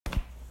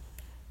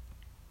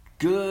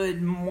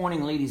Good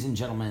morning, ladies and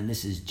gentlemen.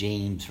 This is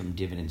James from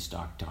Dividend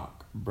Stock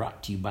Talk,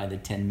 brought to you by the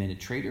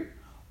 10-Minute Trader,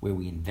 where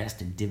we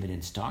invest in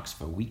dividend stocks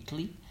for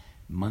weekly,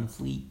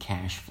 monthly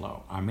cash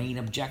flow. Our main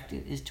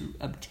objective is to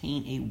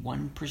obtain a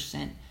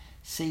 1%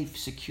 safe,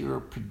 secure,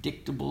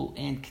 predictable,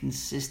 and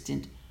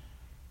consistent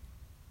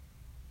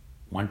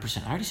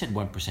 1%. I already said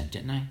 1%,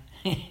 didn't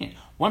I?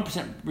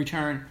 1%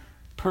 return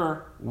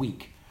per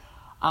week.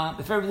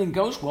 If everything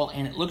goes well,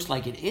 and it looks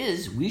like it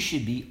is, we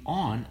should be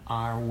on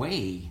our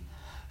way.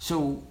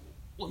 So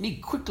let me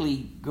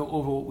quickly go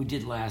over what we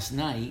did last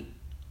night.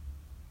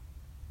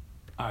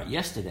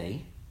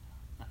 Yesterday,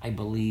 I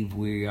believe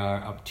we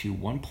are up to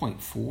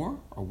 1.4 or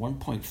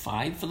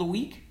 1.5 for the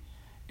week,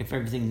 if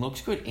everything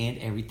looks good, and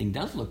everything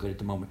does look good at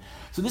the moment.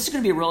 So this is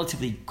going to be a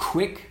relatively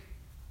quick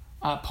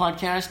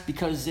podcast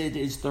because it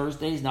is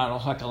Thursdays. Not a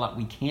heck of a lot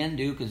we can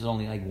do because there's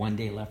only like one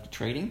day left of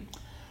trading.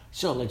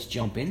 So let's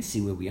jump in, see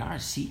where we are,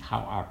 see how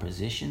our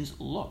positions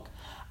look.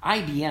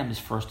 IBM is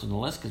first on the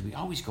list because we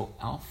always go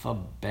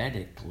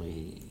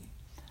alphabetically.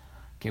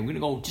 Okay, we're going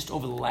to go just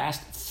over the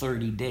last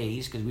 30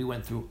 days because we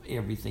went through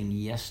everything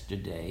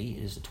yesterday.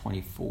 It is the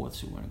 24th,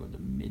 so we're going to go to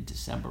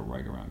mid-December,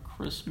 right around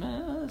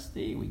Christmas.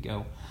 There we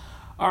go.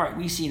 All right,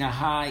 we've seen a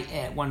high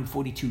at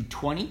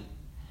 142.20,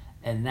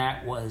 and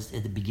that was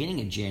at the beginning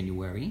of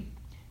January.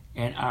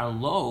 And our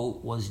low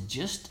was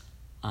just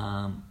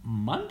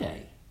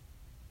Monday.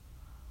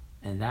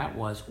 And that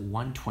was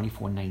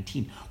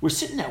 124.19. We're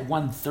sitting at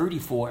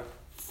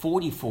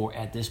 134.44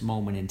 at this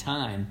moment in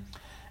time.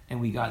 And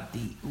we got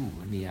the,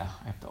 I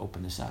have to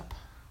open this up.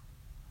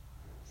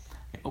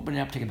 Open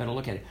it up, take a better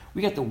look at it.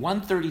 We got the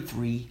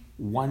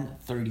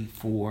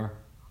 133-134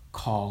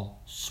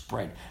 call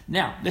spread.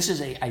 Now, this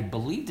is I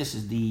believe this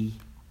is the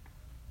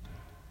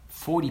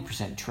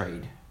 40%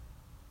 trade,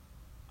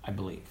 I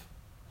believe.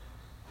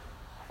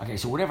 Okay,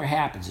 so whatever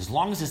happens, as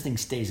long as this thing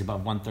stays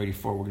above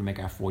 134, we're going to make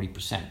our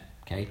 40%.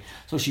 Okay,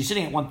 so she's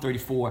sitting at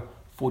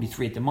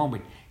 134.43 at the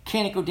moment.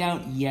 Can it go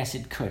down? Yes,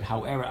 it could.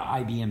 However,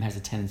 IBM has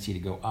a tendency to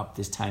go up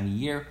this time of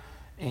year,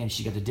 and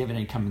she got the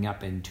dividend coming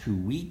up in 2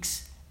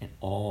 weeks, and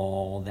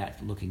all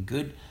that looking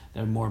good.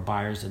 There are more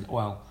buyers than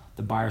oil.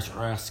 The buyers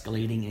are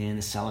escalating, and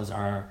the sellers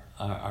are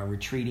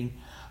retreating.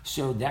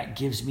 So that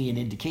gives me an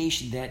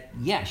indication that,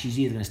 yeah, she's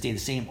either going to stay the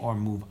same or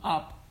move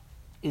up.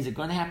 Is it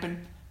going to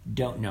happen?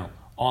 Don't know.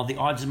 All the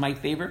odds in my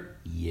favor?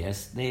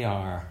 Yes, they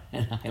are,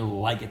 and I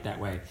like it that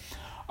way.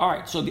 All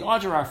right, so the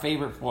odds are our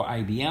favorite for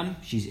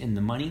IBM. She's in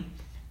the money.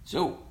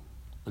 So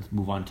let's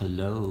move on to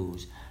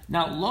Lowe's.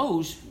 Now,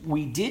 Lowe's,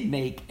 we did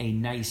make a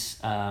nice,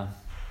 A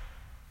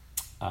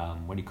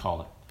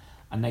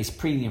nice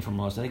premium from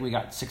Lowe's. I think we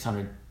got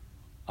 $600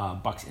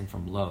 bucks in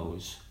from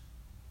Lowe's.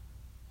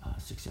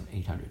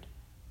 800.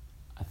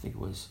 I think it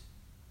was,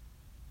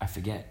 I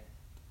forget.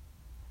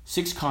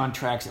 6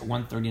 contracts at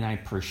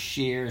 $139 per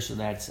share, so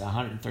that's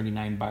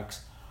 $139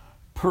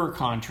 per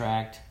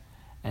contract.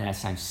 And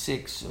that's times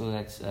 6, so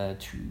that's probably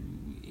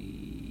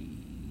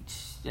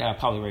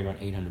right around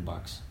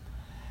 $800.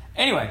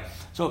 Anyway,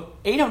 so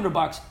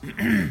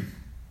 $800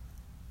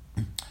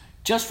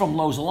 just from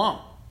Lowe's alone.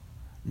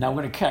 Now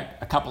we're going to cut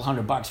a couple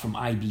 $100 from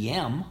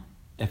IBM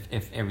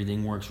if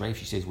everything works right, if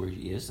she stays where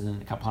she is, and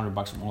then a couple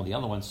 $100 from all the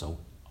other ones. So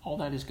all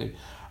that is good.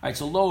 All right,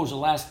 so Lowe's, the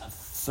last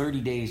 30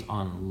 days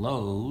on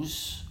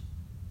Lowe's,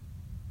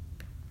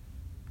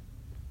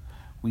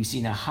 we've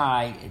seen a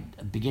high at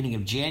the beginning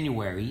of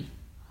January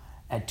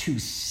at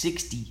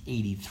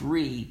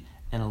 260.83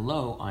 and a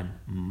low on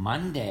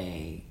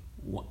Monday,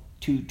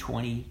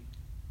 220.20.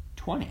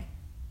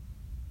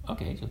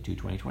 Okay, so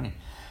 220.20.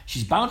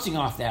 She's bouncing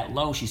off that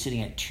low. She's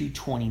sitting at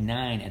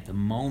 229 at the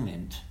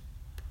moment.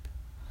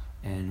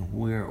 And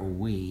where are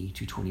we?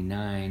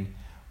 229.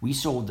 We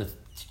sold the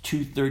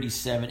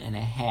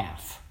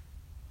 237.5.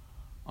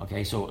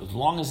 Okay, so as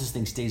long as this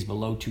thing stays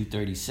below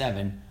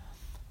 237,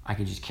 I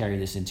can just carry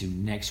this into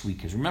next week.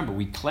 Because remember,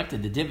 we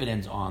collected the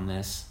dividends on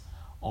this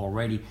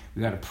already.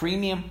 We got a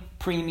premium,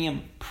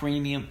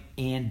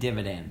 and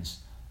dividends.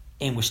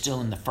 And we're still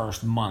in the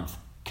first month.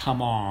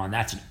 Come on,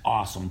 that's an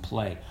awesome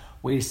play.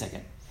 Wait a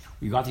second.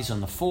 We got these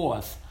on the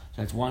 4th. So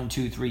that's 1,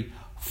 2, 3,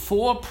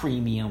 4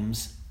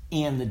 premiums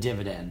and the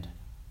dividend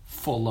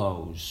for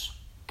Lowe's.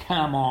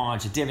 Come on,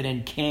 it's a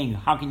dividend king.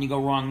 How can you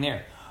go wrong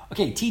there?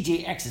 Okay,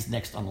 TJX is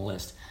next on the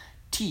list.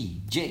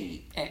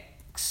 TJX.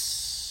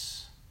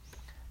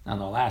 Now,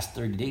 the last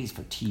 30 days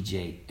for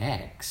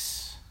TJX,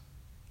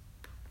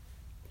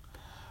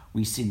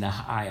 we've seen the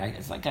high.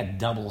 It's like a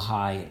double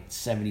high at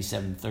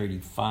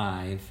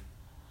 77.35.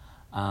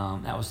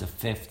 That was the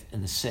 5th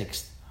and the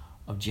 6th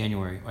of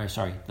January.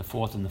 The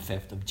 4th and the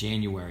 5th of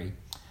January.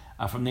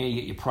 From there, you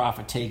get your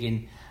profit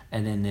taken,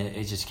 and then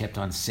it just kept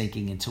on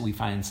sinking until we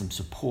find some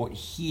support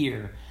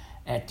here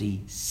at the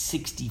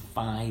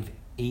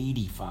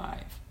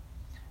 65.85.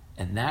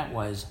 And that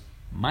was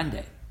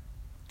Monday.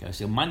 Okay,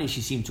 so Monday,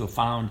 she seemed to have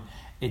found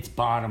its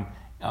bottom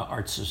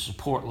or its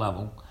support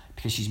level,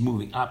 because she's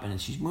moving up,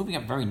 and she's moving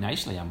up very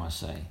nicely, I must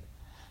say.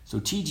 So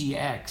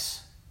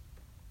TGX,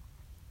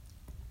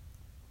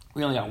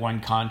 we only got one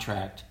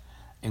contract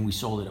and we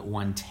sold it at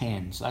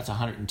 110. So that's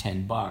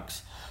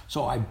 $110.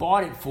 So I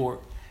bought it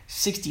for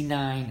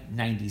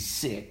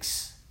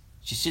 $69.96.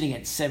 She's sitting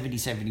at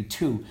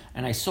 $70.72,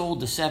 and I sold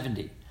the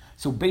 70.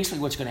 So basically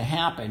what's going to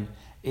happen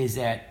is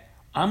that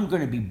I'm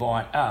going to be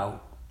bought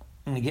out.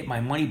 I'm going to get my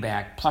money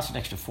back plus an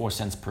extra 4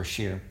 cents per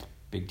share.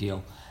 Big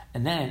deal.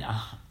 And then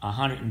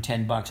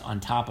 $110 on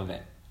top of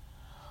it.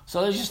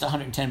 So there's just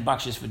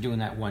 $110 just for doing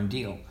that one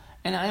deal.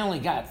 And I only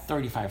got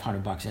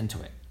 $3,500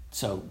 into it.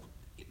 So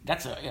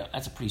that's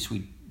a pretty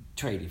sweet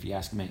trade if you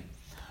ask me.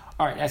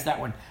 All right, that's that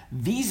one.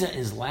 Visa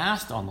is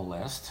last on the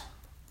list.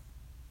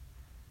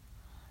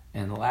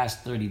 And the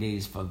last 30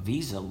 days for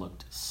Visa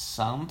looked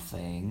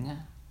something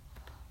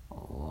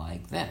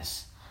like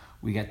this.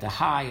 We got the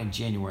high on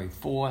January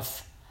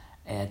 4th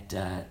at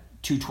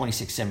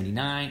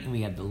 $226.79, and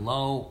we had the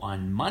low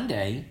on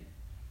Monday,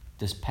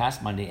 this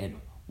past Monday, at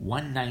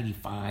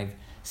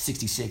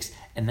 $195.66,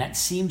 and that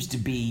seems to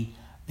be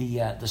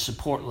the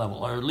support level,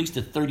 or at least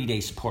the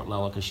 30-day support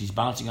level, because she's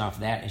bouncing off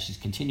that and she's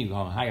continuing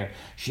going higher.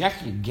 She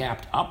actually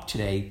gapped up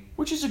today,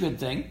 which is a good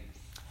thing.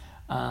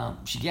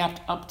 She gapped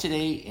up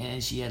today,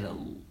 and she had a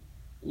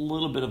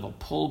little bit of a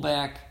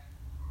pullback,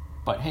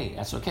 but hey,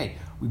 that's okay.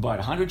 We bought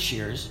 100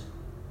 shares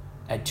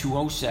at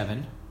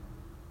 207.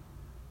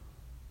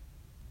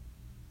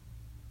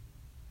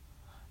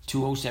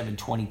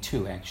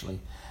 207.22 actually,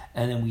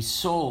 and then we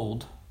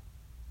sold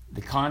the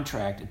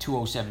contract at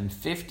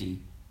 207.50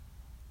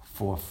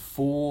 for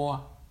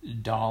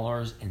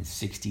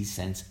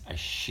 $4.60 a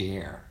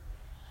share.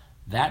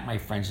 That, my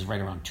friends, is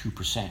right around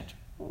 2%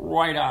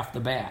 right off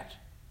the bat.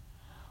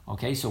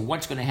 Okay, so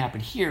what's going to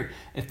happen here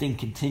if things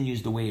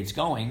continues the way it's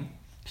going,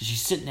 because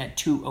she's sitting at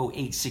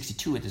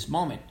 208.62 at this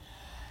moment,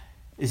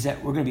 is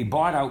that we're going to be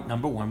bought out,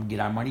 number one, get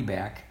our money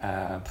back.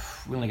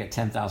 We only got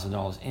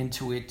 $10,000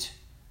 into it.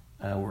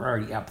 We're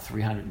already up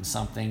 300 and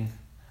something.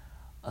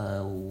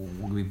 We're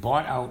going to be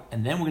bought out,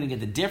 and then we're going to get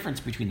the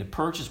difference between the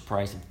purchase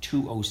price of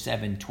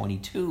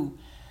 $207.22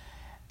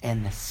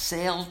 and the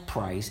sales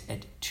price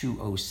at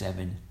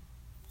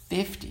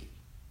 $207.50.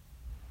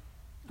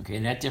 Okay,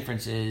 and that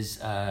difference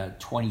is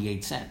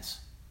 28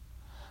 cents.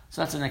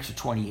 So that's an extra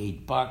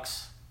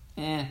 $28.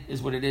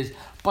 Is what it is.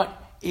 But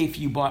if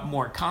you bought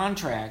more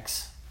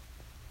contracts,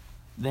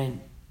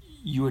 then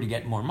you were to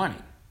get more money.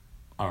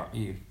 Or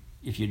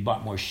if you'd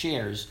bought more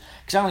shares,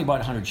 because I only bought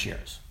 100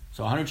 shares.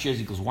 So 100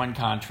 shares equals one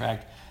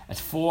contract. That's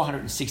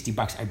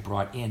 $460 I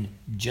brought in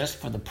just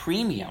for the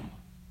premium.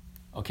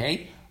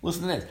 Okay?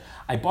 Listen to this.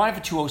 I bought it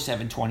for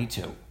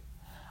 $207.22.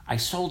 I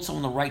sold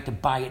someone the right to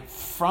buy it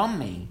from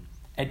me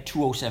at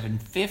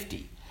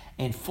 $207.50.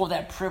 And for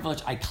that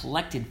privilege, I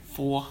collected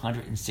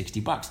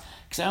 $460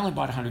 because I only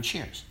bought 100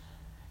 shares.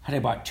 Had I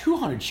bought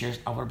 200 shares,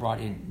 I would have brought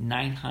in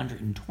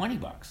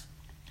 $920.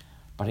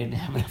 But I didn't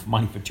have enough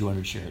money for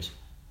 200 shares.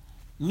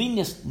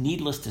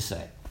 Needless to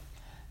say,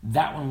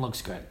 that one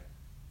looks good.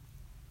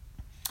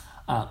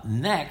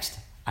 Next,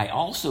 I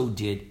also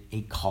did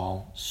a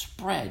call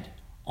spread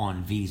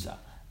on Visa.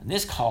 And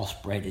this call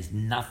spread is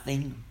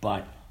nothing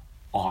but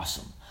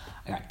awesome.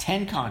 I got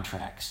 10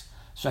 contracts.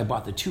 So I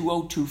bought the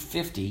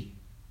 202.50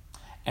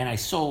 and I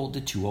sold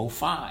the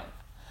 205.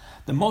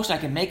 The most I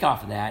can make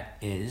off of that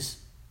is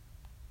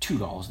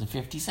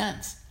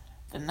 $2.50.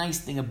 The nice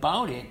thing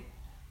about it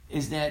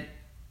is that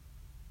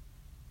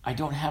I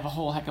don't have a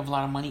whole heck of a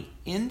lot of money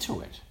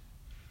into it.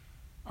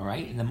 All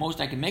right? And the most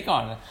I can make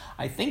out of it,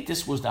 I think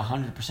this was the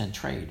 100%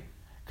 trade.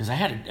 Because I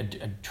had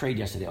a trade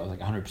yesterday, I was like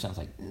 100%. I was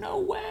like, no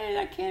way,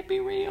 that can't be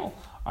real.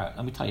 All right,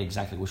 let me tell you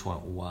exactly which one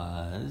it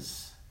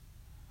was.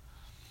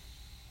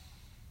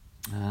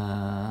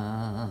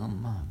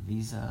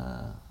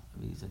 Visa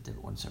did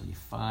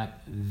 175.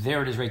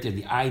 There it is right there,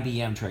 the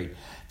IBM trade.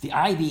 The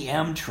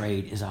IBM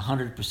trade is a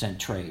 100%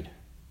 trade.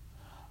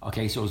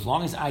 Okay, so as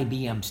long as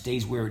IBM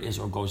stays where it is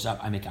or goes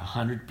up, I make a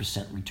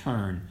 100%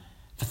 return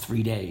for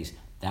 3 days.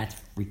 That's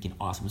freaking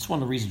awesome. It's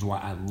one of the reasons why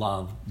I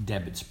love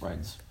debit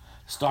spreads.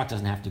 Stock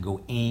doesn't have to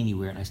go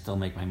anywhere and I still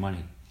make my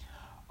money.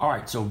 All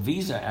right, so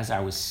Visa, as I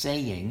was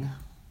saying,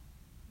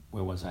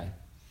 where was I?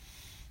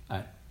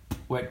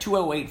 We're at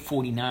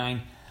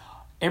 208.49.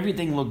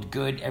 Everything looked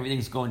good.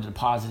 Everything's going to the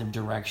positive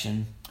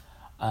direction.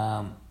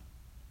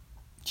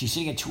 She's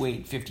sitting at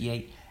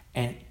 208.58.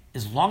 And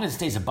as long as it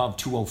stays above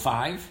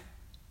 205,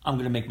 I'm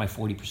going to make my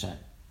 40%.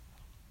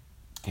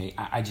 Okay,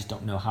 I just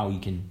don't know how you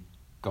can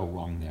go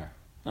wrong there.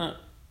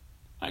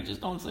 I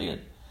just don't see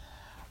it.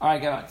 All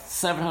right, got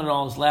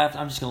 $700 left.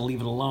 I'm just going to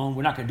leave it alone.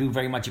 We're not going to do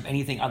very much of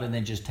anything other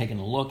than just taking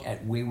a look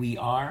at where we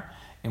are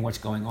and what's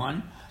going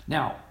on.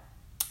 Now,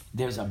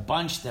 there's a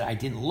bunch that I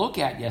didn't look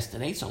at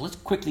yesterday, so let's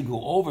quickly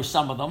go over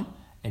some of them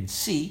and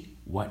see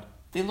what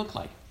they look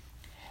like.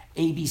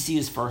 ABC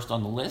is first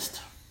on the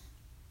list,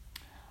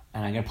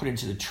 and I'm going to put it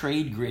into the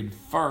trade grid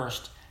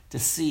first to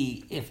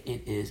see if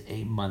it is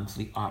a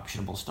monthly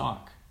optionable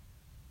stock.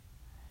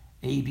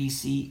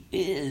 ABC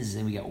is,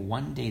 and we got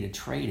 1 day to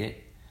trade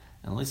it.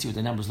 And let's see what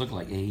the numbers look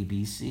like.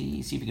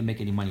 ABC, see if we can make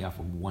any money off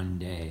of 1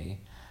 day.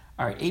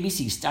 All right,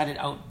 ABC started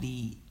out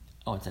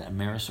it's an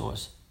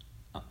Amerisource.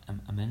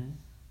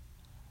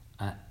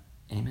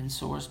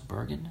 Source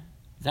Bergen.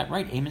 Is that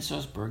right?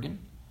 Source Bergen?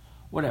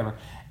 Whatever.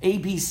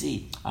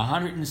 ABC,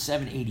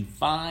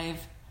 107.85.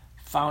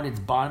 Found its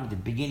bottom at the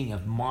beginning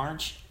of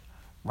March,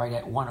 right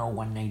at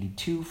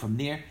 101.92. From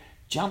there,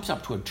 jumps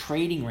up to a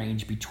trading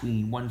range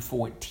between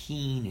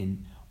 114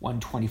 and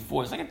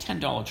 124. It's like a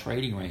 $10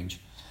 trading range.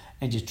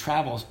 And just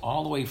travels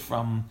all the way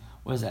from,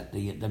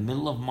 the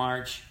middle of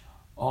March,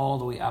 all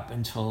the way up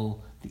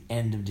until the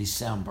end of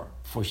December.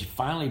 Before she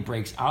finally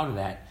breaks out of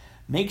that,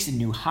 makes a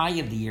new high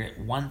of the year at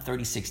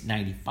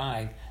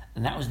 136.95,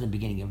 and that was in the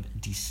beginning of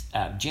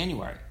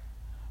January.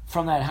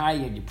 From that high,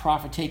 you had your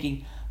profit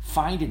taking,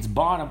 find its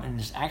bottom, and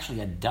it's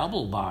actually a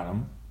double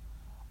bottom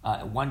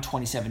at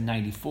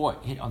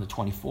 127.94, hit on the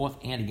 24th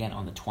and again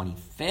on the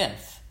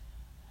 25th.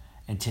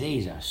 And today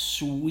is a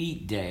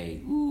sweet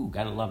day. Ooh,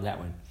 gotta love that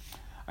one.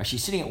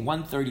 She's sitting at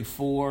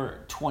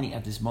 134.20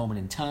 at this moment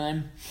in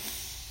time.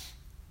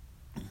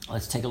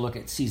 Let's take a look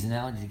at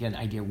seasonality to get an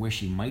idea where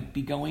she might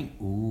be going.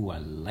 Ooh, I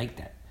like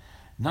that.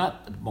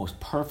 Not the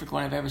most perfect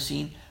one I've ever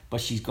seen, but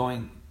she's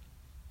tilting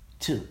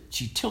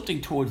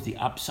towards the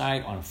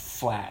upside on a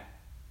flat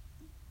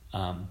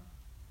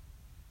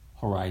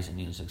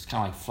horizon. So it's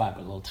kind of like flat,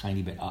 but a little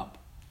tiny bit up.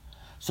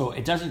 So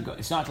it doesn't go.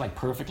 It's not like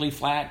perfectly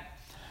flat.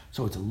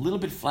 So it's a little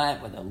bit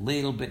flat with a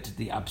little bit to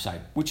the upside,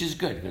 which is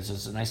good because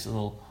it's a nice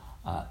little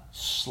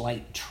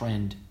slight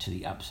trend to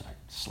the upside.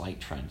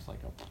 Slight trend, like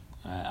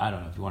I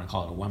don't know if you want to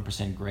call it a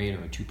 1% grade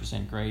or a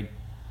 2% grade.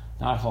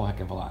 Not a whole heck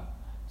of a lot.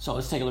 So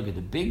let's take a look at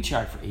the big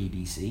chart for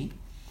ABC.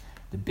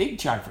 The big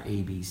chart for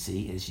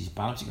ABC is she's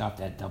bouncing off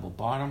that double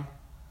bottom.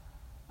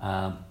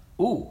 And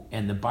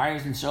the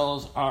buyers and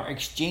sellers are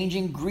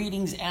exchanging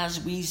greetings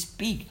as we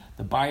speak.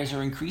 The buyers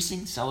are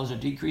increasing, sellers are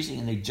decreasing,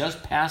 and they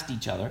just passed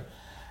each other.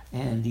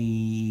 And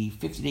the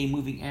 50-day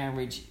moving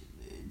average,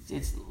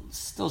 it's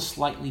still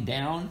slightly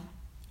down,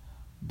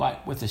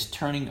 but with this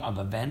turning of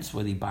events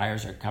where the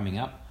buyers are coming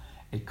up,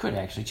 it could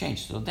actually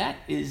change. So that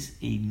is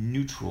a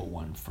neutral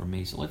one for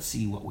me. So let's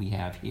see what we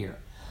have here.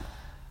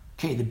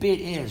 Okay, the bid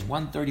is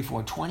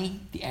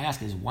 134.20. The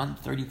ask is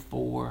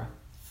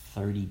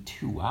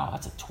 134.32. Wow,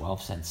 that's a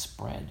 12-cent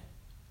spread.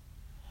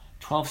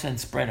 12-cent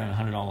spread on a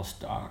 $100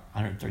 stock,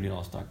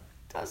 $130 stock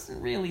doesn't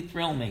really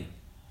thrill me.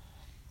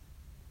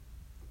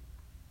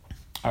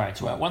 All right,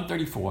 so at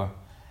 134,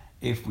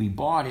 if we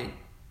bought it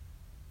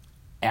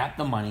at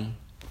the money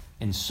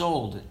and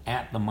sold it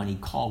at the money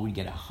call, we'd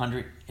get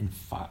 $100,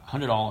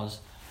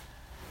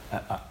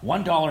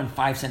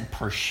 $1.05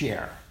 per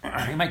share.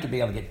 You might be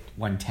able to get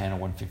 110 or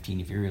 115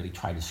 if you really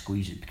try to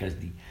squeeze it, because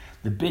the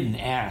bid and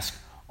ask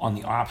on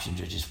the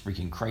options are just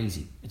freaking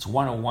crazy. It's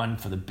 101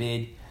 for the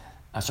bid,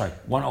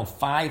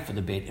 105 for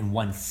the bid and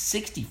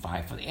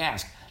 165 for the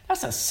ask.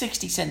 That's a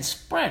 60-cent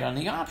spread on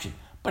the option,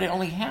 but it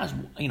only has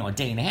a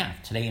day and a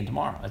half, today and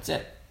tomorrow. That's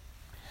it.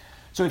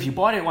 So if you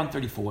bought it at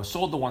 134,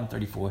 sold the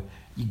 134,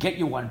 you get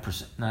your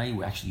 1%. No, you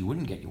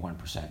wouldn't get your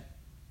 1%.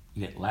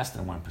 You get less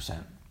than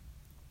 1%.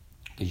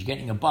 Because you're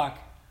getting a buck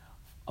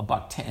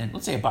 10,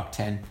 let's say a buck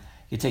 10,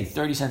 you take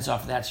 30 cents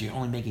off of that, so you're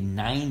only making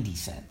 90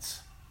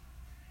 cents.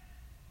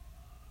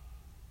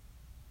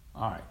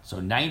 All right, so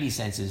 90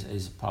 cents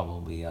is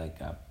probably like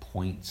a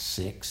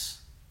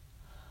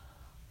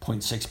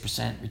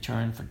 0.6%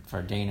 return for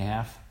a day and a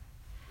half.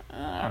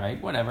 All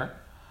right, whatever.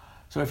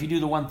 So if you do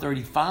the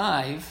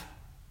 135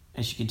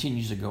 and she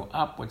continues to go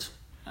up, which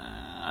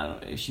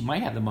she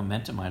might have the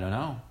momentum, I don't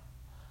know.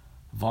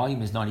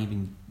 Volume is not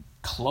even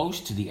close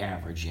to the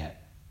average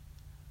yet.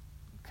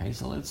 Okay,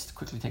 so let's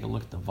quickly take a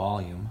look at the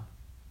volume.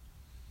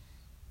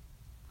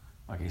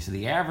 Okay, so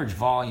the average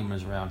volume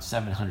is around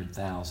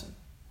 700,000.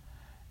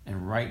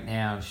 And right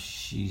now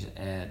she's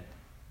at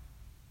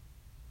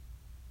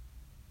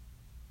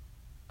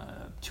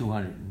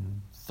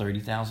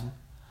 230,000.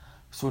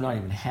 So we're not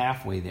even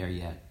halfway there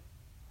yet.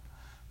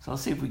 So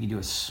let's see if we can do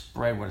a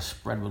spread, what a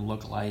spread would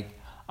look like.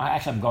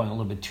 I'm going a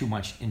little bit too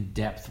much in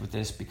depth with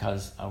this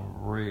because I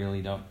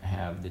really don't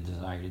have the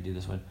desire to do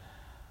this one.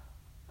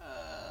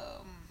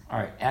 All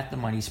right, at the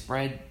money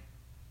spread,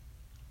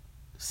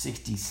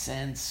 60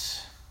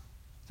 cents.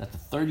 That's a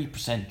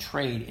 30%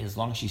 trade as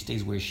long as she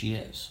stays where she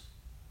is.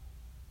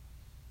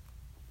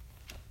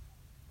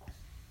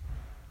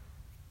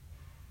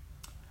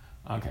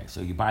 Okay, so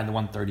you buy the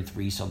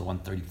 133, sell the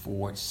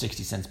 134, it's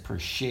 60 cents per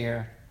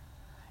share.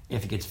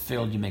 If it gets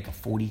filled, you make a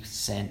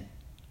 40-cent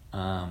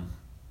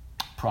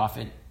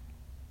profit.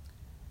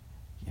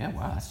 Yeah,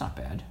 wow, that's not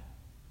bad.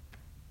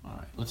 All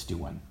right, let's do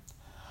one.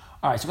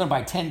 All right, so we're going to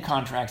buy 10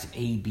 contracts of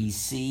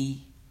ABC,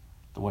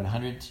 the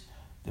 100s,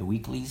 the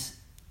weeklies,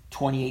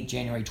 28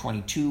 January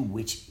 22,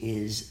 which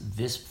is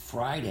this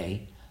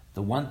Friday.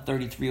 The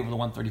 133 over the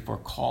 134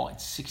 call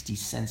at 60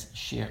 cents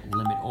share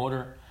limit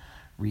order.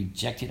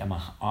 Rejected, I'm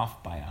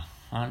off by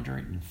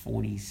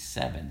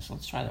 147. So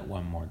let's try that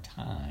one more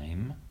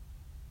time.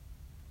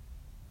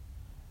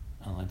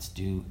 Let's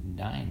do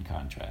 9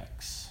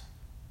 contracts.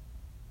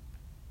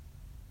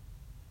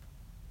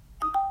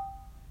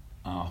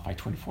 Off by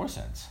 24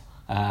 cents.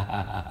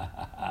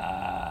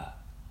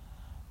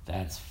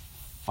 That's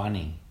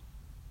funny.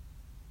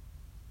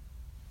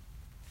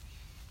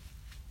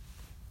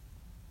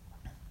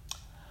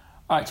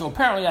 All right, so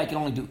apparently I can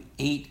only do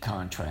 8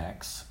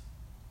 contracts.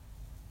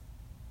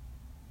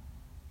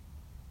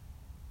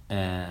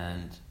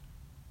 And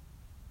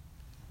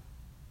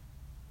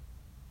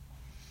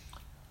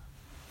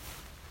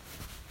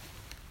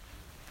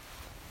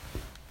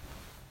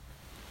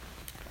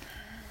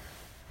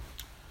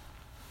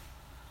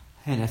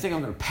I think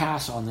I'm going to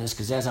pass on this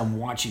because as I'm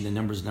watching the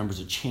numbers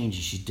are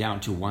changing. She's down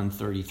to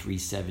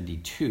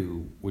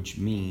 133.72, which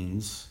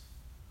means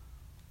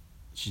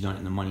she's not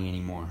in the money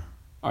anymore.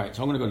 All right,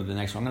 so I'm going to go to the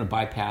next one. I'm going to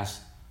bypass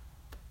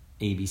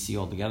ABC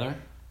altogether.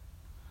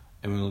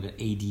 And we're going to look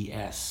at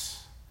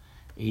ADS.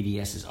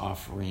 ADS is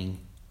offering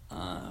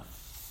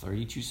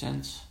 32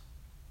 cents.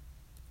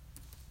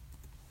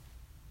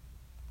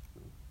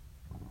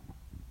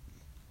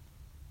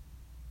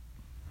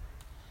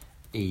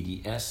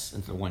 ADS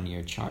into the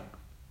 1-year chart.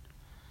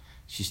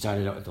 She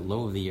started out at the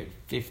low of the year at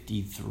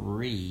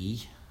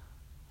 53.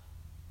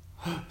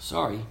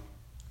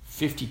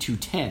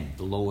 52.10,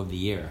 the low of the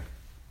year.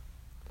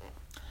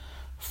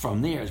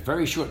 From there, it's a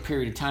very short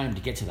period of time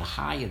to get to the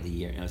high of the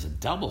year, and it was a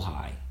double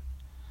high.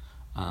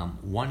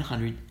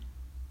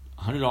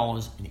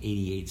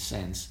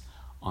 $100.88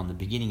 on the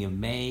beginning of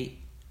May,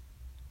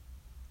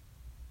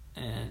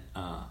 and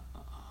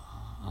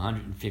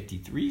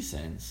 153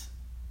 cents.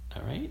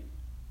 All right.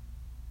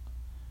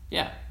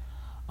 Yeah,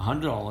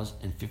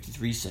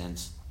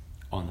 $100.53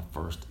 on the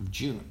 1st of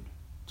June.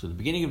 So the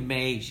beginning of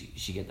May,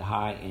 she get the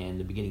high, and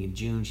the beginning of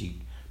June,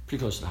 she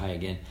pretty close to the high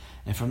again.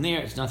 And from there,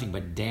 it's nothing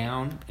but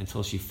down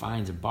until she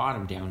finds a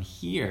bottom down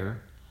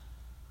here,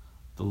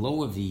 the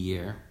low of the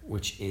year,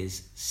 which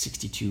is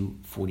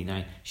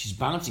 62.49. She's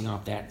bouncing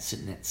off that,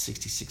 sitting at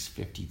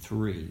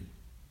 66.53.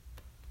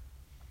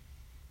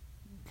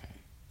 Okay.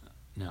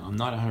 Now, I'm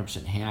not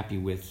 100% happy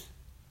with,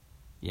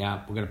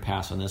 we're going to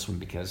pass on this one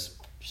because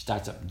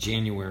starts up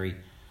January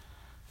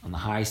on the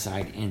high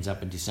side, ends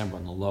up in December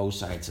on the low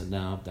side. So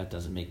no, that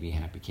doesn't make me a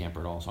happy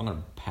camper at all. So I'm going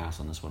to pass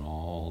on this one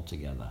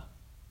altogether.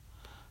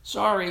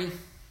 Sorry.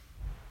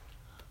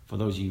 For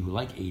those of you who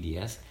like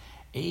ADS,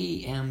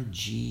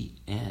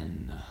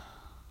 AMGN.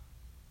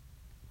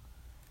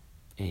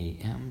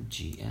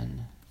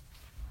 AMGN.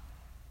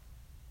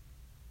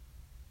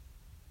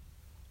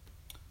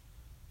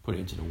 Put it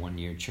into the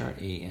 1-year chart.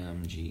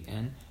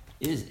 AMGN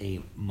is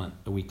a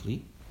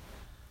weekly.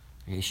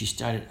 Okay, she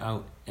started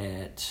out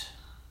at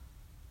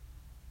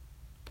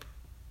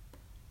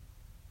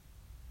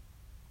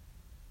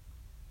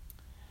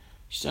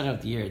the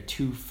year at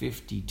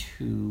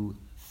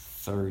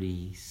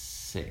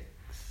 252.36.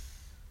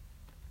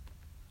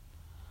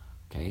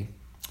 Okay.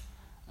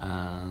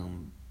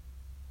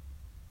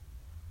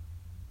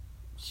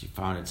 She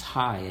found its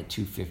high at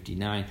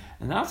 259,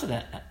 and that's I'm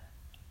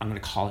going to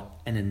call it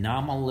an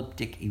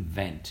anomalyptic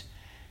event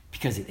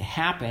because it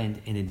happened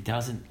and it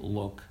doesn't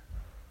look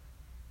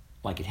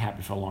like it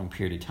happened for a long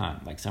period of time,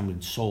 like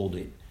someone sold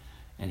it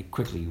and it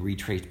quickly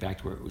retraced back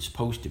to where it was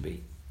supposed to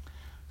be.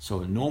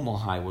 So a normal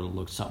high would have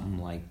looked something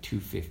like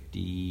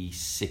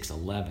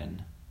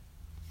 256.11.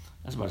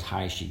 That's about as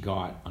high as she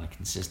got on a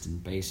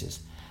consistent basis.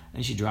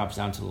 Then she drops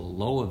down to the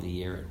low of the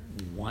year at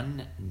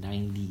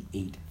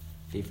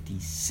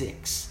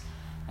 198.56.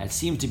 That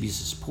seems to be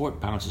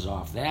support, bounces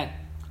off that,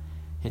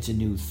 hits a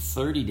new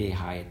 30-day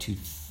high at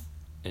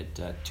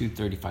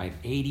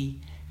 235.80.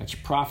 Got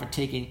your profit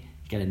taken.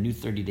 Got a new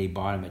 30-day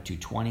bottom at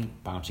 220,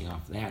 bouncing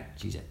off that.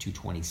 She's at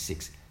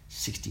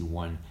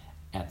 226.61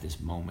 at this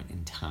moment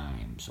in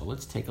time. So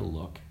let's take a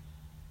look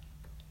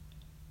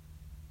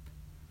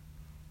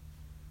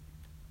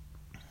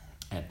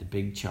at the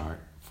big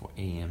chart for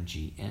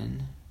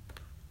AMGN.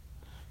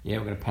 Yeah,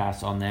 we're going to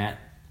pass on that.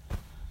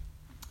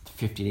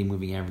 The 50-day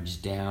moving average is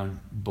down.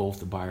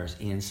 Both the buyers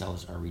and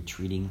sellers are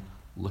retreating,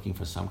 looking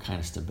for some kind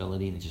of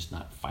stability, and they're just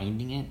not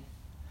finding it.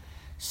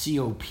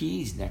 COP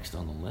is next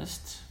on the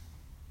list.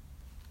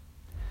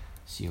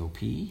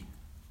 COP.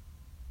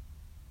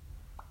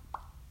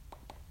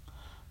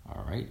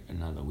 All right,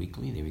 another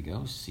weekly. There we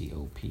go.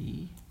 COP.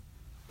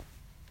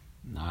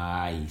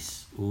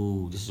 Nice.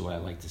 Ooh, this is what I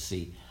like to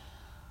see.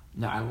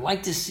 Now, I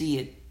like to see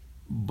it,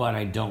 but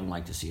I don't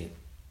like to see it.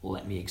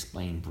 Let me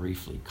explain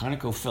briefly.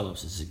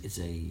 ConocoPhillips is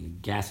a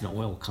gas and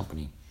oil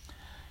company.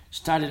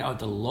 Started out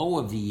the low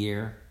of the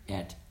year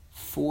at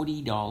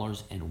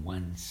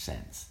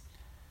 $40.01.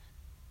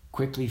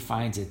 Quickly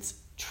finds its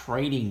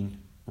trading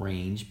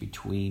range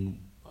between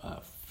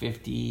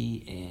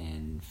 50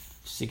 and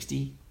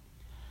 60.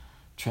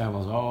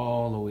 Travels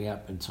all the way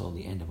up until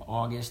the end of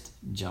August.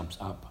 Jumps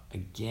up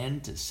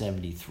again to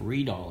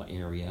 $73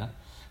 area.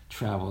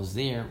 Travels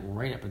there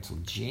right up until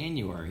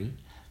January.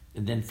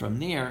 And then from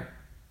there,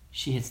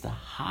 she hits the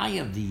high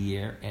of the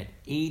year at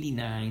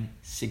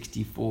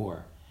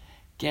 89.64.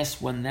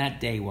 Guess when that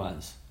day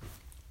was?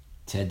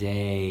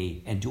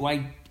 Today. And do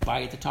I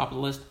buy at the top of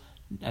the list?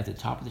 At the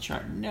top of the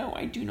chart? No,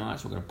 I do not.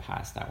 So we're going to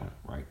pass that one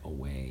right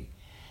away.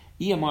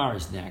 EMR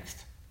is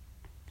next.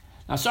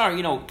 Now,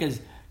 sorry,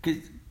 because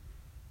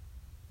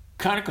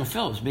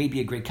ConocoPhillips may be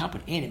a great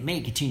company and it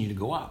may continue to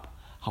go up.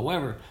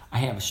 However, I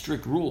have a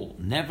strict rule: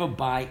 never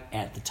buy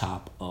at the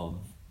top of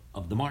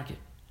the market.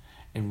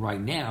 And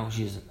right now,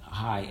 she's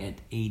high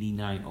at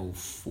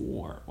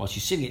 89.04. Well,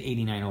 she's sitting at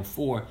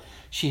 89.04.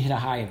 She hit a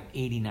high of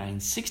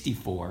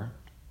 89.64,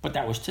 but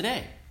that was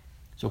today.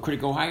 So could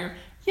it go higher?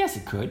 Yes,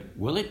 it could.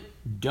 Will it?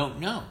 Don't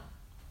know.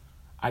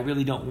 I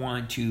really don't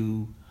want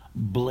to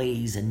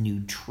blaze a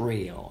new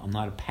trail. I'm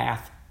not a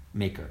path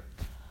maker.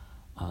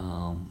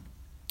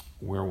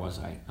 Where was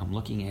I? I'm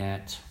looking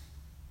at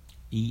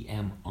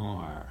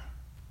EMR.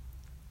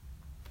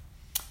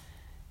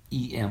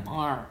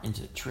 EMR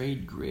into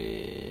trade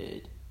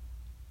grid.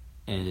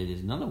 And it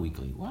is another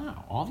weekly.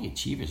 Wow, all the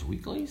Achievers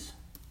weeklies?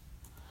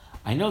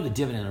 I know the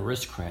Dividend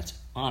Aristocrats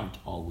aren't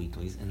all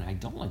weeklies, and I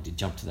don't like to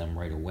jump to them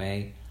right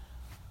away.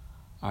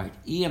 All right,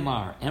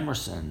 EMR,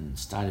 Emerson,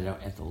 started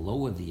out at the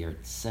low of the year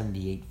at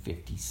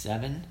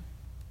 78.57.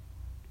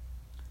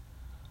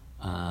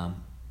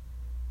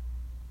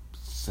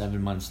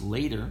 7 months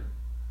later,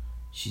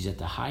 she's at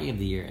the high of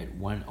the year at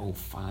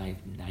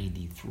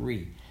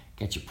 105.93.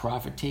 Get your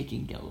profit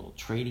taking, get a little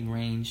trading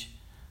range,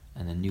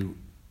 and the new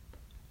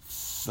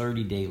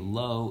 30-day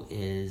low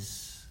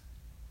is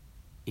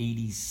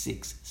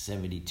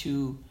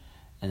 86.72,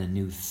 and the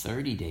new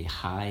 30-day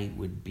high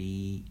would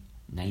be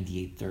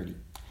 98.30.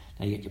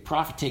 Now you get your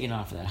profit taken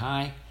off of that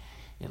high.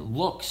 It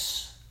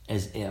looks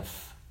as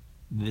if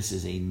this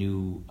is a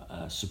new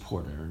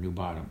support or a new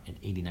bottom at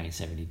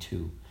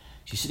 89.72.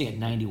 She's sitting at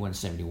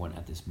 91.71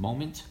 at this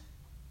moment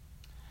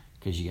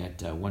because you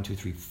got 1, 2,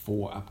 3,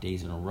 4 up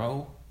days in a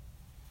row.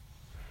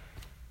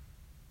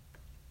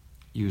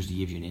 Usually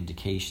gives you an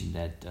indication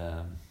that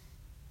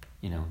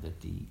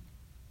that the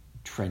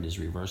trend is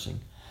reversing.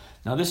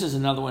 Now this is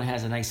another one that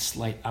has a nice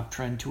slight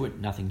uptrend to it,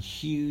 nothing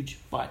huge,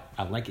 but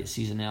I like it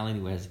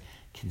seasonality, it has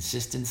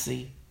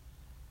consistency,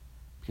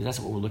 because that's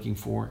what we're looking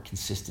for,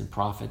 consistent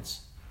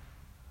profits.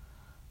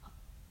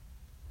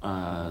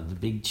 The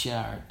big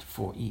chart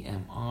for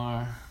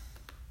EMR.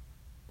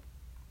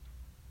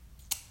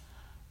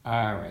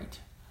 All right,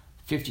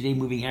 50-day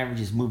moving average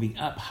is moving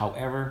up.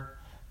 However,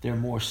 there are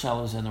more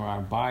sellers than there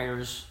are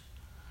buyers.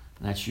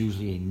 And that's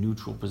usually a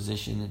neutral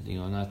position.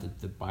 Not that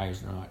the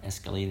buyers are not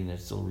escalating, they're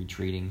still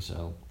retreating,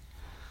 so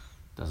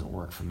it doesn't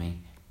work for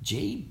me.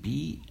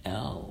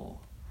 JBL.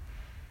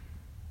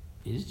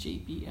 Is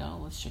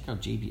JBL? Let's check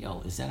out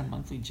JBL. Is that a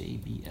monthly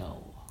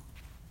JBL?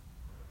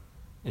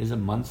 It is a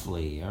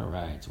monthly. All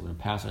right, so we're going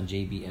to pass on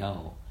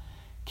JBL.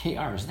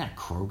 KR, isn't that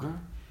Kroger?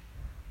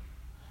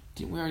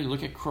 Didn't we already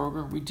look at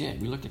Kroger? We did.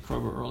 We looked at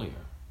Kroger earlier.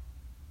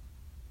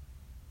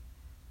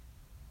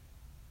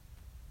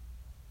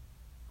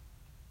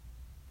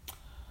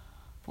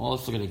 Well,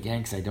 let's look at it again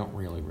because I don't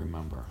really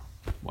remember.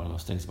 One of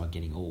those things about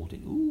getting old.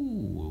 And,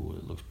 ooh,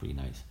 it looks pretty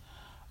nice.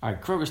 All right,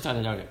 Kroger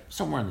started out at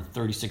somewhere in the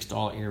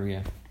 $36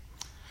 area.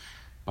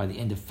 By the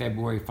end of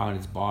February, found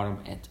its bottom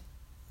at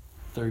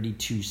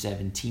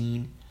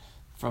 $32.17.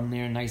 From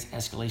there, nice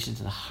escalation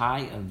to the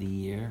high of the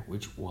year,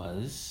 which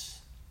was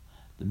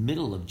the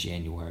middle of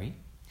January.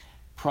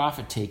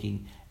 Profit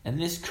taking,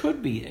 and this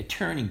could be a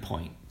turning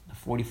point,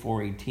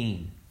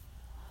 $44.18,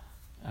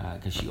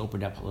 because she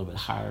opened up a little bit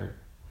higher.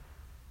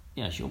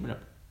 Yeah, she opened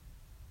up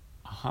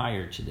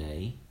higher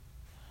today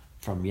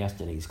from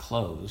yesterday's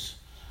close.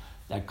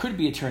 That could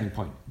be a turning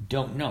point.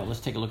 Don't know. Let's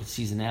take a look at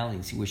seasonality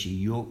and see where she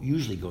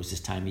usually goes this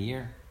time of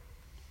year.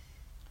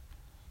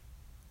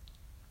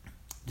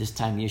 This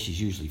time of year, she's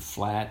usually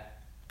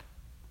flat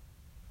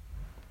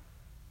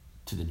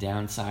to the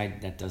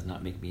downside. That does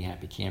not make me a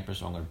happy camper,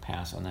 so I'm going to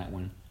pass on that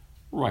one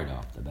right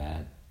off the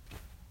bat.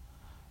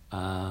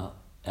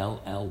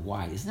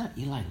 LLY. Isn't that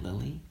Eli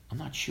Lilly? I'm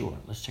not sure.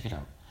 Let's check it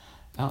out.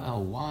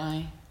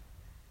 LLY.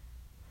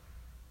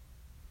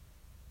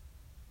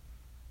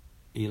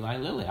 Eli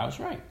Lilly. I was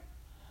right.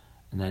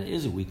 And that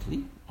is a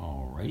weekly.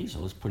 Alrighty, so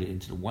let's put it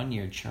into the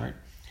 1-year chart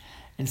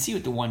and see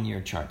what the 1-year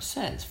chart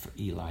says for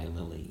Eli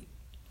Lilly.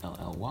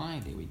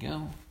 LLY, there we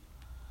go.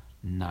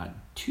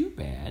 Not too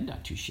bad,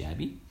 not too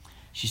shabby.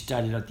 She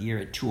started out the year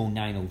at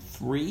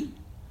 209.03.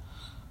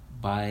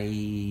 By,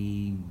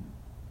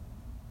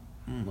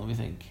 let me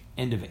think,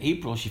 end of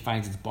April, she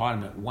finds its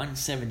bottom at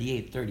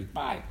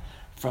 178.35.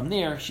 From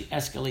there, she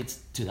escalates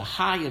to the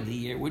high of the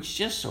year, which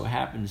just so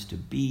happens to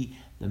be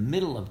the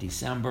middle of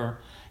December.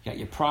 You got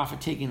your profit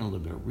taking, a little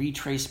bit of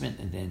retracement,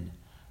 and then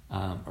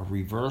a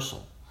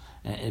reversal.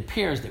 And it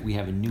appears that we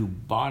have a new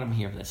bottom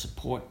here for that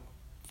support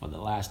for the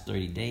last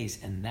 30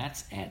 days, and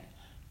that's at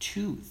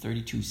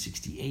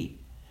 232.68.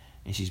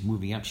 And she's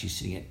moving up. She's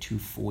sitting at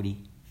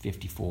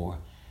 240.54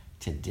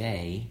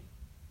 today.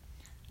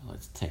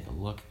 Let's take a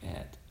look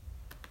at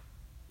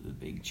the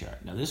big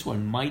chart. Now, this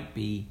one might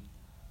be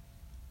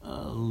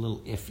a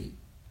little iffy.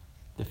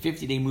 The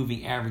 50-day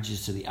moving average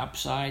is to the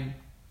upside.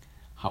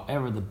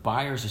 However, the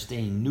buyers are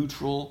staying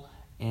neutral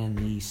and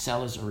the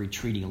sellers are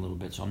retreating a little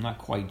bit. So I'm not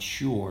quite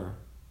sure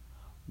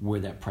where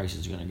that price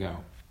is going to go.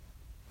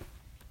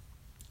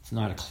 It's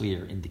not a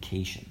clear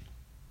indication.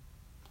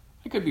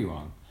 I could be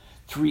wrong.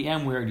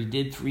 3M, we already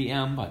did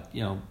 3M, but,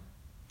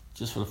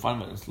 just for the fun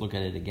of it, let's look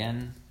at it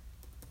again.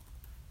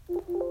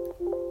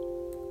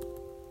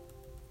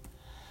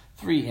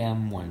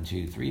 3M, 1,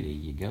 2, 3, there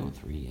you go,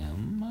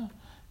 3M.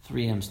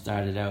 3M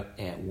started out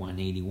at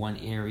 181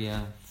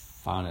 area,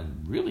 found a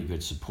really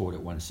good support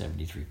at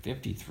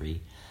 173.53,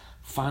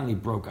 finally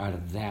broke out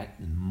of that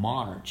in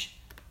March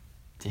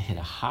to hit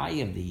a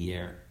high of the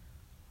year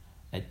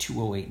at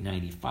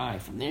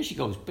 208.95. From there, she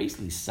goes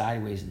basically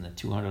sideways in the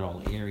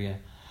 $200 area,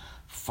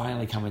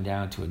 finally coming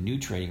down to a new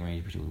trading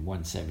range between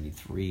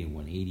 173 and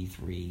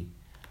 183.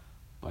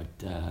 But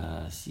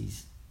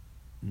she's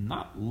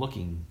not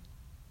looking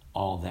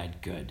all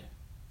that good,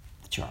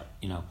 the chart.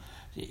 You know,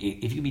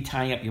 if you can be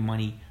tying up your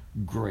money,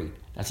 great.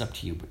 That's up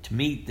to you. But to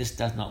me, this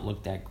does not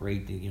look that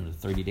great. The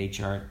 30-day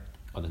chart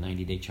or the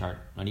 90-day chart,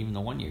 not even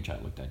the 1-year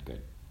chart looked that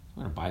good.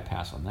 I'm going to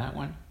bypass on that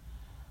one.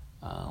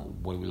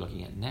 What are we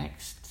looking at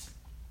next?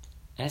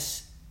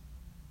 SCHW.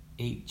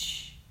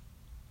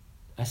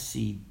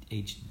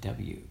 Is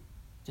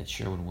that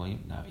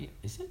Sherwin-Williams? No,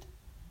 is it?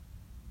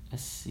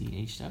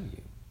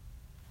 SCHW.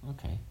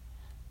 Okay.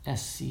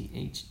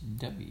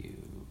 SCHW.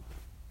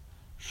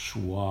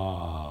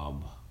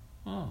 Schwab.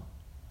 Oh.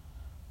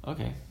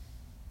 Okay.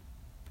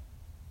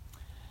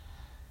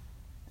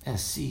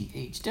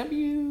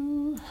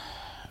 SCHW.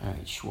 All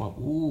right, Schwab.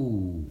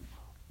 Ooh.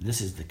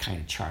 This is the kind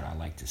of chart I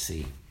like to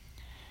see.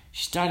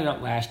 She started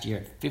out last year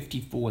at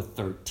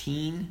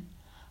 54.13.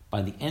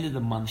 By the end of the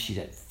month, she's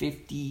at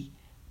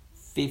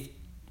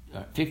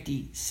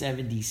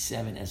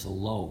 50.77 as a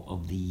low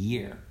of the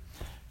year.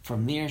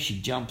 From there,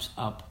 she jumps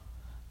up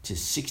to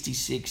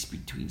 66,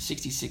 between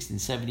 66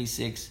 and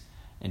 76,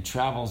 and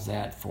travels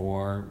that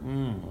for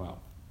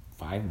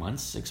 5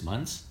 months, 6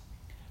 months.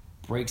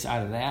 Breaks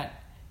out of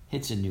that,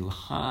 hits a new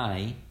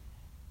high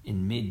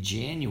in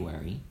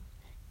mid-January.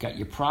 Got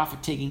your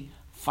profit taking,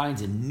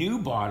 finds a new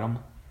bottom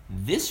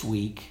this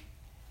week.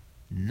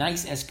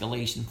 Nice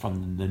escalation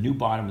from the new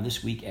bottom of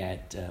this week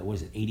at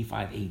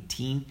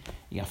 85.18.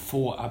 You got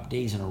 4 up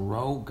days in a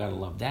row. Gotta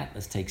love that.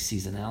 Let's take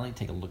seasonality,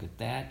 take a look at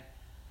that,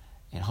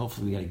 and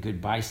hopefully we got a good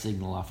buy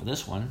signal off of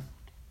this one.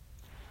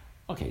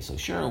 Okay, so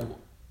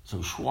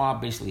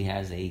Schwab basically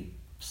has a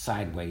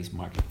sideways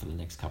market for the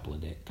next couple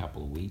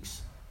of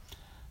weeks.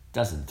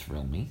 Doesn't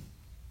thrill me.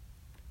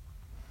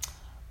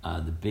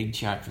 The big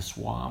chart for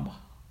Schwab.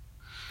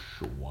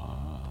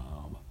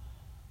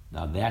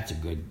 Now that's a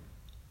good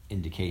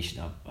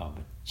indication of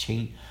a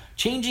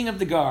changing of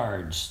the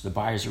guards. The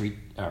buyers are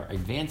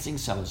advancing,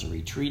 sellers are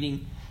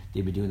retreating.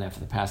 They've been doing that for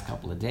the past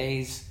couple of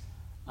days.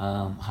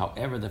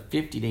 However, the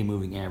 50-day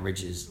moving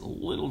average is a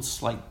little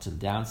slight to the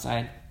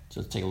downside.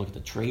 So let's take a look at the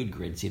trade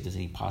grid, see if there's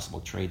any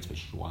possible trades for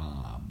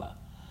Schwab.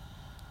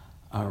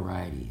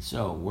 Alrighty,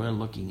 so we're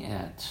looking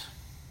at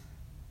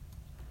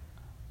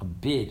a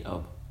bid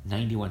of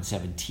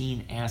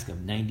 91.17, ask of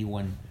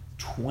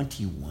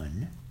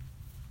 91.21.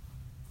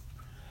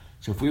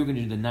 So if we were going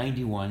to do the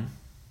 91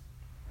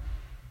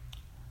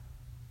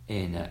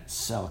 and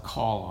sell a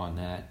call on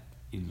that,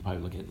 you'd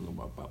probably look at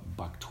about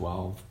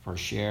 $1.12 per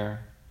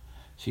share.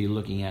 So you're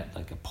looking at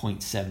like a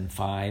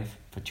 0.75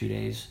 for 2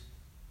 days.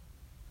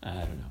 I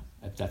don't know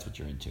if that's what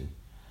you're into.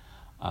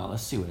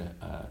 Let's see what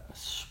a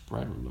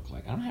spread would look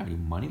like. I don't have any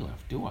money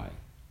left, do I?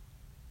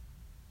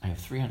 I have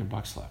 $300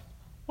 left.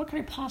 What can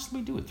I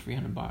possibly do with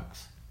 $300? All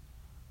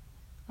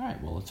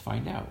right, well, let's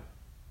find out.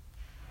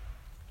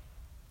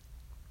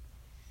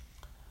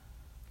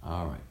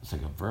 All right, let's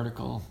take a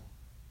vertical.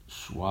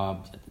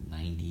 Schwab's at the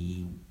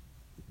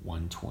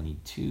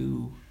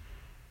 91.22.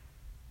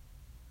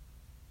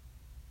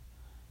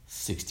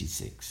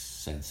 66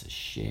 cents a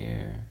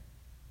share.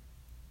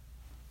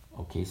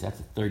 Okay, so that's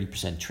a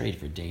 30% trade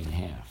for a day and a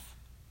half.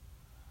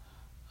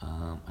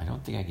 I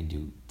don't think I can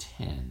do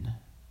 10.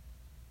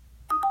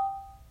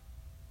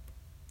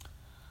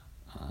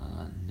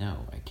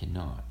 No, I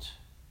cannot.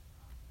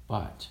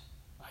 But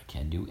I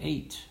can do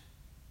 8.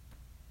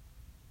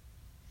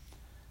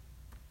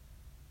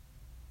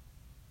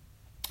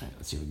 All right,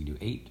 let's see if we can do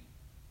 8.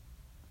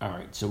 All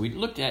right, so we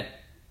looked at,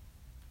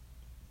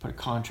 put a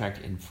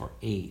contract in for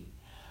 8.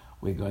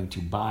 We're going to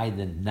buy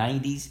the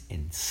 90s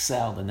and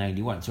sell the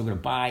 91. So we're going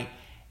to buy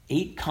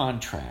 8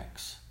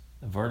 contracts.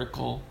 The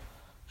vertical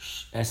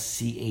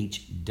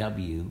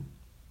SCHW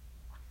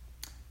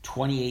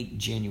 28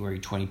 January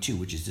 22,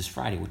 which is this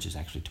Friday, which is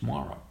actually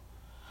tomorrow.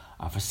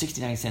 For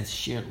 69 cents a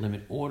share,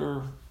 limit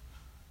order.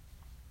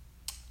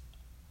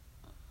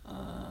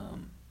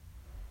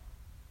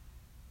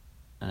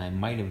 And I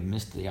might have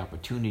missed the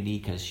opportunity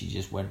because she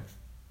just went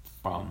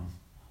from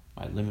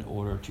my limit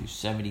order to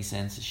 70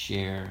 cents a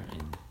share,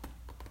 and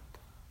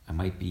I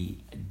might be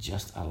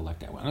just out of luck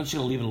that way. I'm just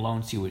going to leave it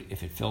alone, see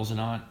if it fills or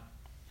not.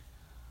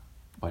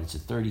 But it's a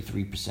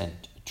 33%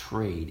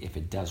 trade if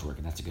it does work,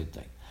 and that's a good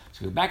thing.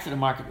 So go back to the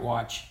market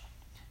watch.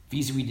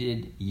 Visa, we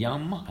did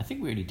Yum. I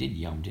think we already did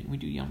Yum. Didn't we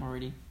do Yum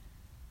already?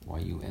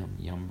 YUM,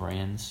 Yum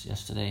Brands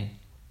yesterday.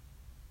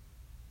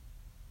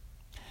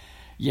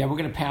 Yeah, we're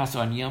going to pass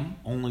on Yum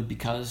only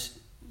because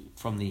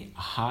from the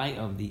high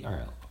of the... All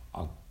right,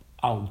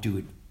 I'll do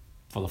it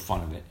for the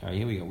fun of it. All right,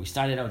 here we go. We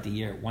started out the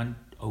year at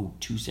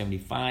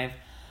 102.75.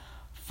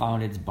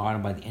 Found its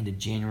bottom by the end of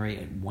January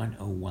at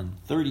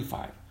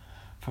 101.35.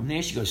 From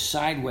there, she goes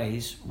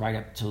sideways right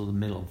up till the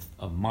middle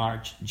of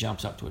March,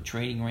 jumps up to a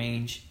trading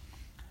range,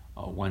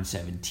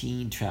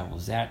 117,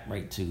 travels that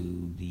right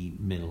to the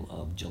middle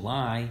of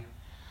July,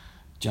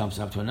 jumps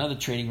up to another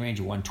trading range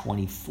of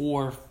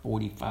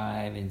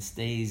 124.45 and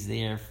stays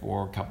there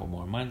for a couple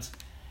more months.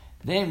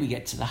 Then we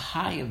get to the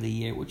high of the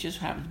year, which just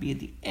happened to be at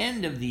the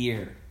end of the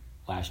year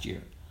last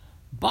year.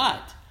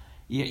 But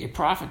your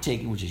profit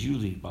taking, which is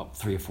usually about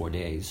 3 or 4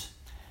 days,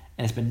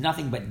 and it's been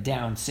nothing but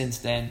down since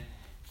then,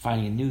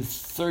 finding a new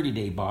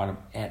 30-day bottom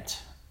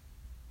at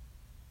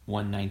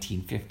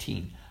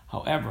 119.15.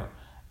 However,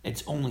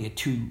 it's only a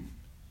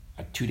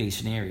two-day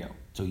scenario.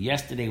 So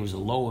yesterday was the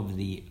low of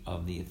the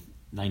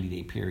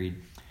 90-day period,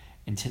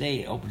 and today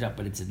it opened up,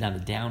 but it's another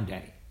down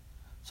day.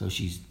 So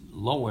she's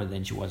lower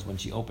than she was when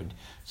she opened.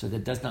 So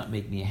that does not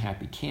make me a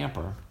happy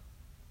camper.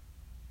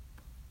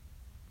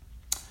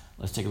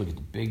 Let's take a look at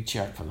the big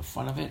chart for the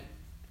fun of it.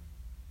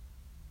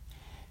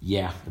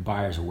 Yeah, the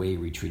buyers are way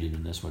retreated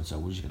in this one, so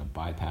we're just going to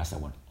bypass that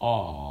one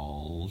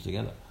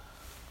altogether.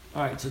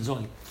 All right, so there's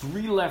only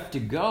 3 left to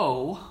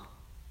go.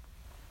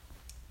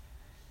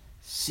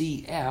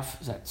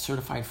 CF, is that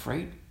certified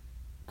freight?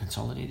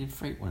 Consolidated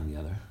freight? One or the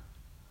other.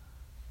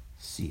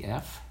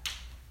 CF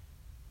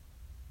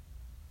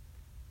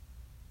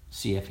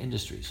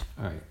Industries.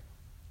 All right.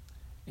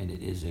 And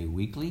it is a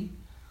weekly.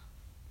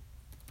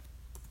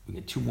 We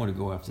get 2 more to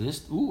go after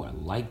this. Ooh, I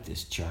like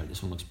this chart.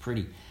 This one looks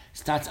pretty.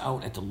 Starts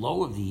out at the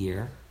low of the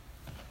year.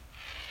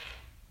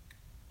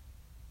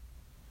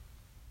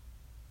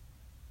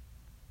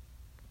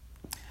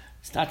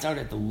 Starts out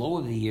at the low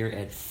of the year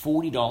at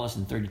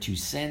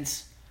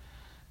 $40.32.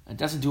 It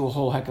doesn't do a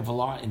whole heck of a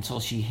lot until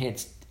she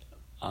hits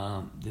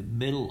the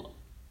middle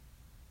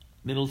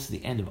to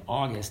the end of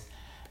August,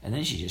 and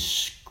then she just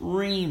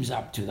screams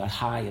up to the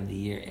high of the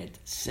year at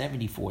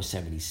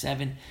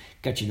 $74.77.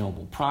 Got your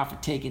noble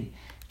profit taken.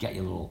 Got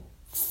your little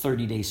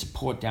 30-day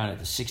support down at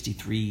the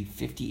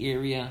 $63.50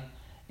 area,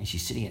 and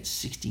she's sitting at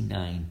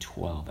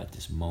 $69.12 at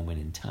this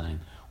moment in time.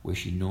 Where's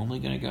she normally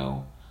going to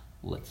go?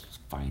 Let's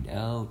find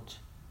out.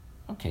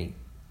 Okay,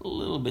 a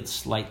little bit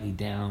slightly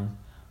down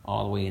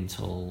all the way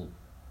until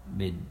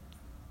to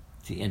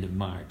the end of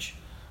March.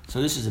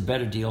 So this is a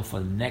better deal for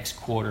the next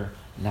quarter,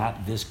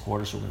 not this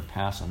quarter, so we're going to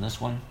pass on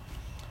this one.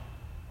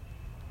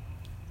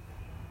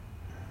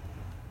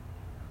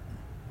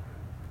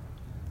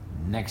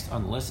 Next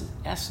on the list is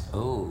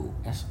SO.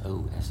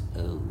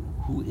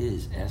 Who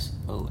is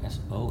SO?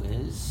 SO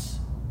is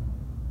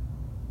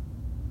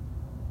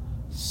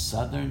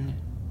Southern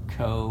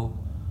Co.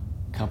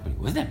 Company.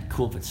 Wouldn't that be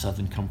cool if it's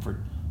Southern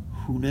Comfort?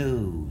 Who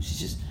knows? It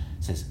just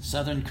says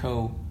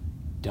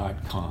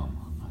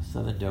southernco.com.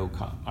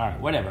 Southern.com. All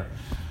right, whatever.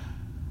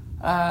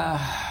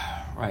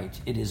 Right,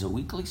 it is a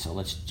weekly, so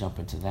let's jump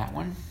into that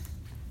one.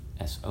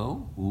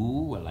 SO.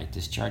 Ooh, I like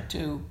this chart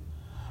too.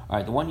 All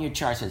right, the 1-year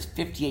chart says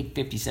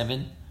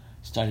 58.57.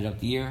 Started up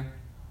the year.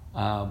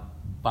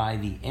 By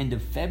the end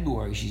of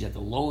February, she's at the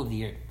low of the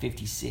year at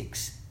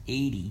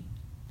 56.80.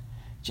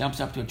 Jumps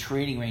up to a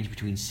trading range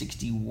between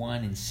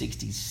 61 and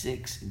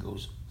 66 and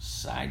goes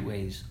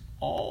sideways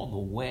all the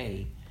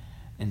way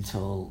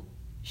until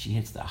she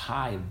hits the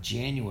high of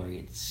January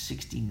at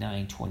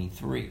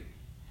 69.23.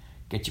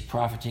 Get your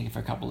profit taken for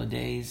a couple of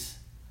days.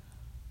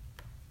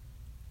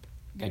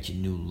 Got your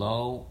new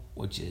low,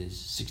 which is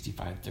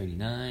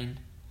 65.39.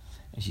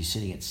 And she's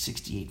sitting at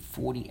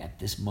 68.40 at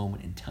this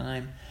moment in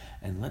time.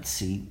 And let's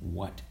see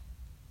what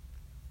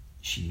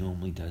she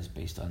normally does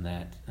based on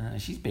that.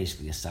 She's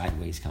basically a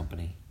sideways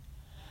company.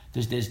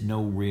 There's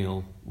no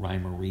real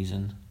rhyme or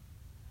reason.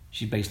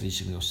 She's basically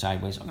just going to go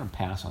sideways. I'm going to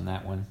pass on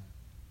that one.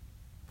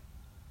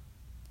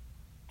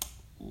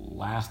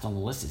 Last on the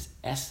list is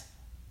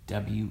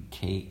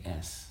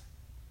SWKS.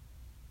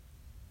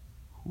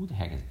 Who the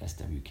heck is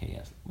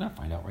SWKS? We're going to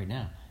find out right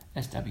now.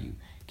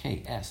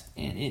 SWKS.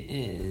 And it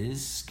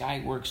is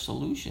Skyworks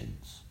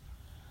Solutions.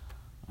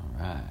 All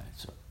right.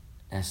 So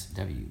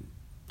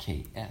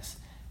SWKS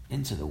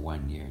into the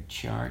 1-year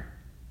chart.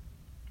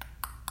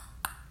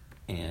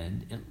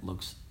 And it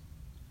looks...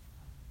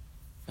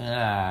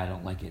 I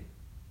don't like it.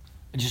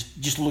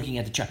 Just looking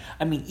at the chart.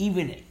 I mean,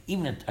 even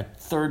a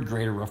 3rd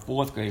grader or a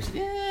 4th grader said,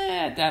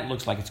 yeah, that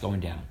looks like it's going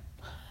down.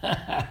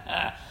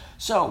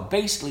 So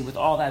basically, with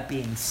all that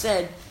being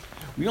said,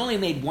 we only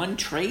made 1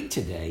 trade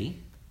today,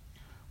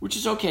 which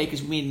is okay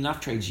because we made enough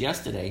trades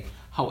yesterday.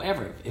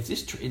 However, if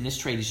this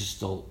trade is just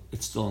still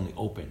in the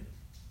open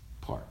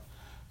part,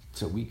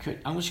 so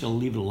I'm just going to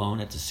leave it alone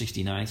at the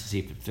 69 to see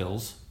if it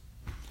fills.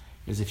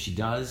 Because if she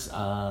does,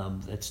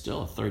 that's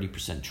still a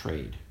 30%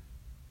 trade.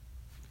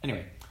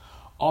 Anyway,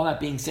 all that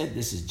being said,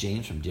 this is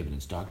James from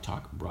Dividend Stock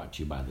Talk, brought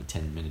to you by the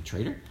 10-Minute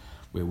Trader,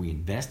 where we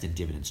invest in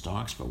dividend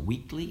stocks for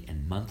weekly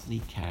and monthly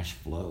cash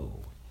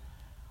flow.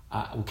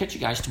 We'll catch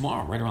you guys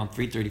tomorrow, right around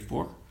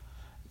 3:34,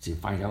 to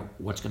find out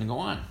what's going to go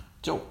on.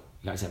 So,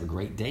 you guys have a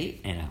great day,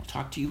 and I'll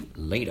talk to you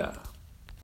later.